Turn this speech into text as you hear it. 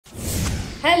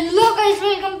Hello guys,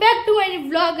 welcome back to my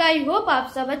vlog. I hope आप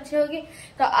सब अच्छे होंगे।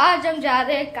 तो आज हम जा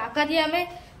रहे हैं काकरिया में,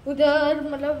 उधर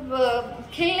मतलब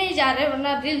खेलने ही जा रहे हैं,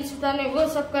 वरना रील्स उतारने वो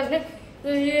सब करने।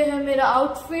 तो ये है मेरा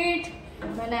आउटफिट,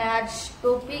 मैंने आज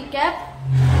टोपी कैप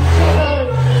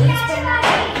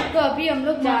तो अभी हम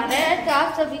लोग जा रहे हैं, तो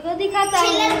आप सभी को दिखाता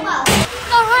हूँ।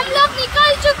 तो हम लोग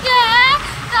निकल चुके हैं,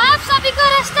 तो आप सभी को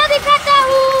रास्ता दिखाता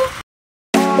हूँ।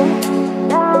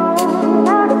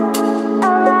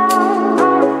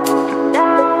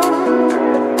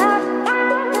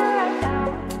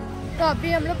 तो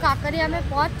अभी हम लोग काकरिया में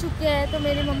पहुंच चुके हैं। तो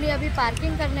मेरी मम्मी अभी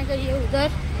पार्किंग करने गई है, उधर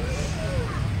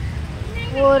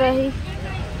वो रही,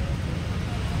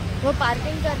 वो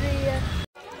पार्किंग कर रही है।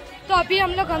 तो अभी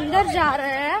हम लोग अंदर जा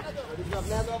रहे हैं,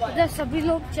 उधर सभी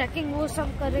लोग चेकिंग वो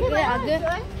सब करेंगे। आगे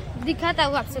दिखाता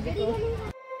हूँ आप सभी को।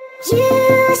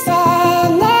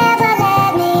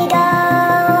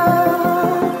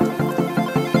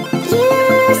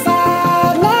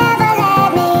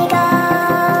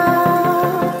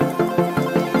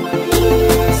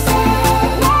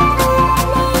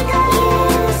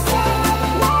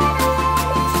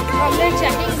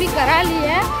 करा ली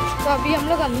है, तो अभी हम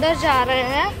लोग अंदर जा रहे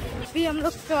हैं। अभी हम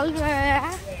लोग चल रहे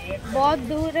हैं, बहुत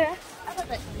दूर है।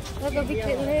 तो अभी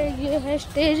खेलने, ये है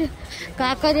स्टेज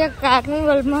काकरिया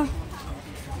कार्निवल में।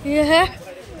 ये है,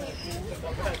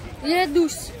 ये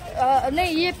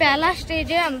नहीं, ये पहला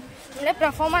स्टेज है। हमने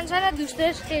परफॉर्मेंस है ना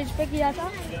दूसरे स्टेज पे किया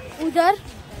था उधर,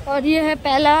 और ये है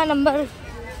पहला नंबर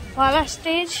वाला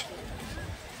स्टेज।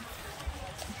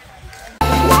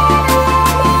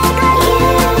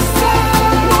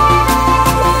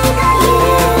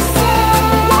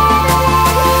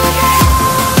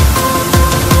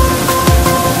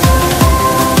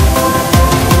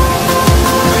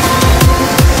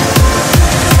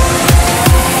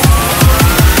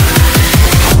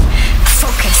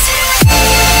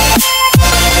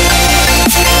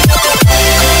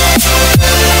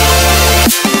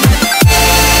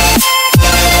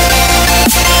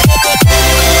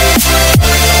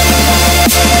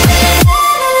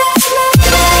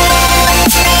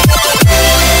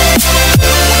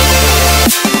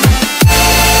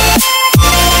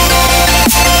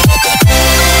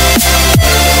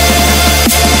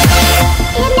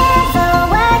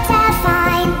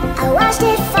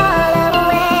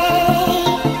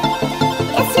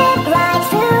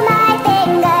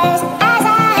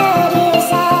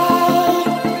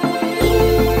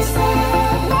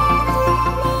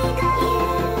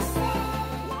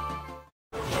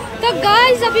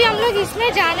 गाइस अभी हम लोग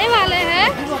इसमें जाने वाले हैं,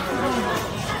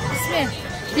 इसमें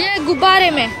ये गुब्बारे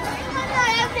में,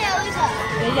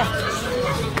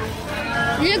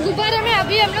 ये गुब्बारे में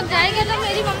अभी हम लोग जाएंगे। तो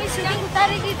मेरी मम्मी सीढ़ी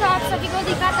उतारेगी, तो आप सभी को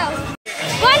दिखाता हूँ।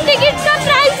 1 टिकट का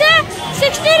प्राइस है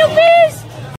 60 रुपीज।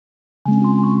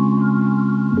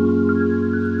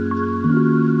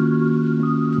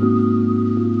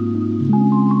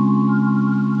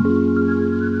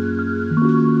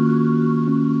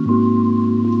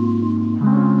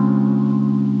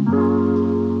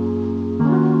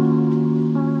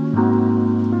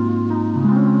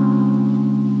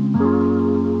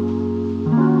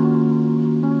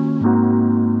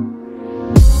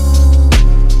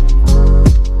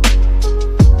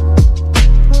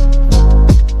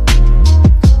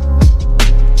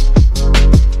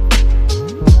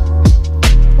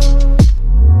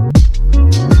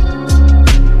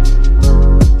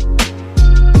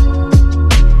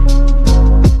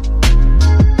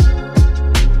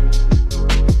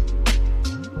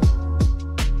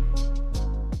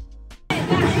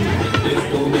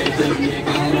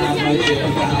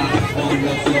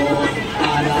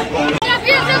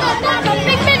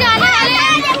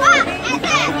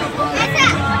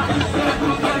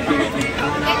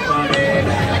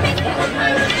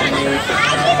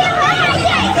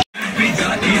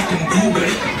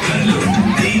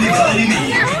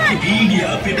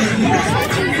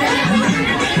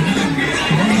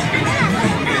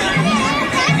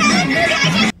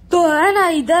 तो है ना,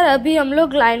 इधर अभी हम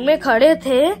लोग लाइन में खड़े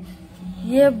थे,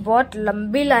 ये बहुत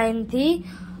लंबी लाइन थी।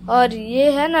 और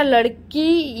ये है ना लड़की,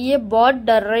 ये बहुत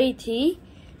डर रही थी,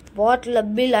 बहुत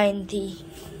लंबी लाइन थी।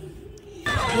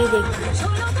 ये देखिए,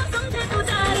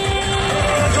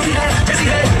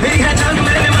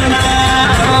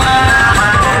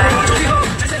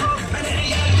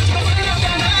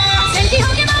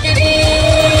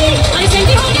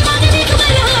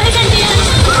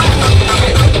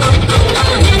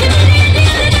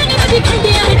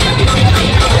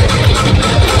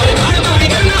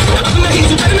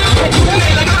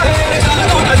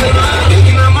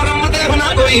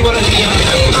 कोई बोल दिया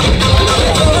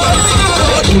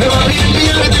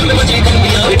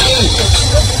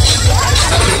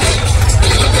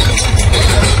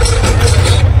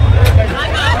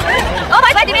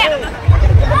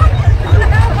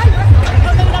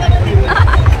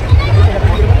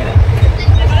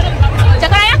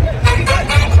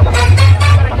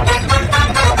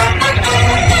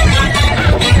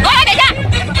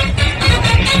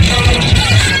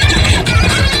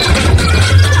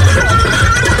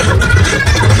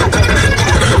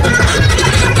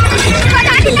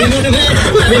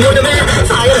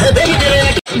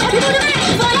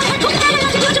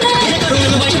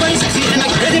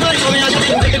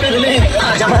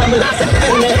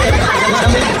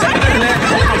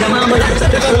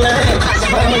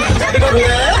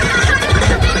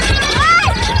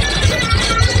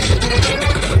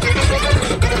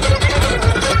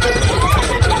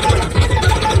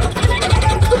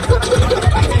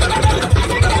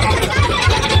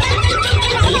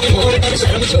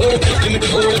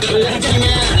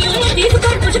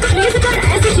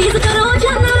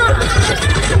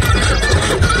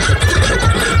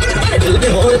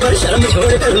पर शर्म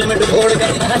छोड़ कर लिमिट छोड़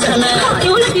कर जाना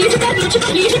क्यों ना प्लीज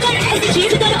कर ऐसी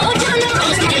चीज कर और जाना हो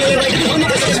जाएगी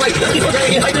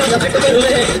हट ना फिट कर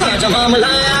ले आजा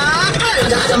मामला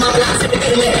सेट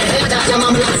कर ले आजा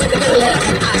मामला सेट कर ले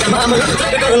आजा मामला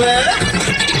सेट कर ले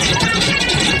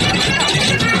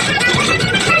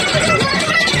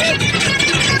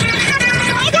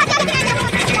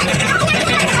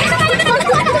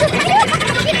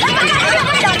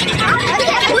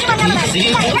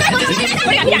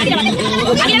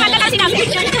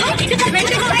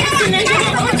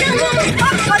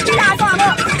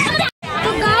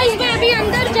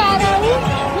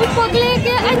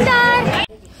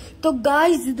तो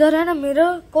गाइस इधर है ना, मेरे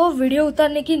को वीडियो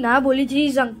उतारने की ना बोली थी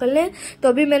इस अंकल ने, तो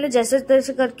अभी मैंने जैसे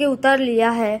तैसे करके उतार लिया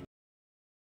है।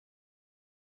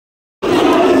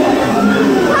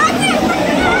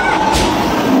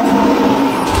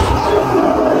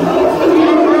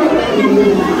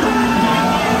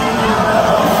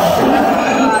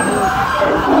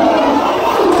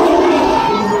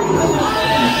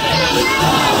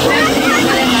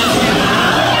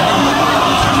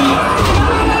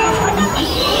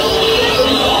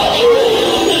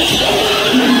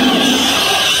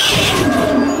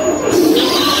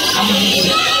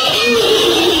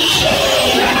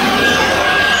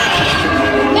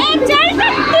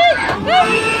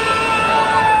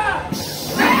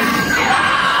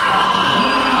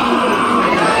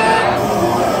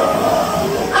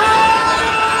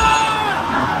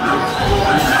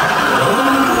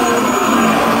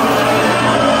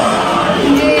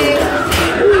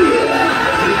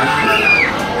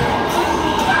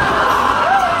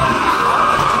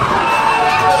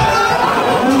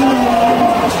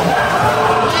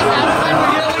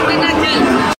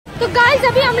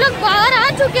 अभी हम लोग बाहर आ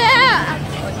चुके हैं,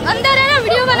 अंदर है ना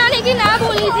वीडियो बनाने की ना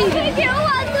बोली थी।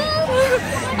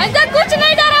 अंदर कुछ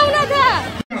नहीं डरावना था।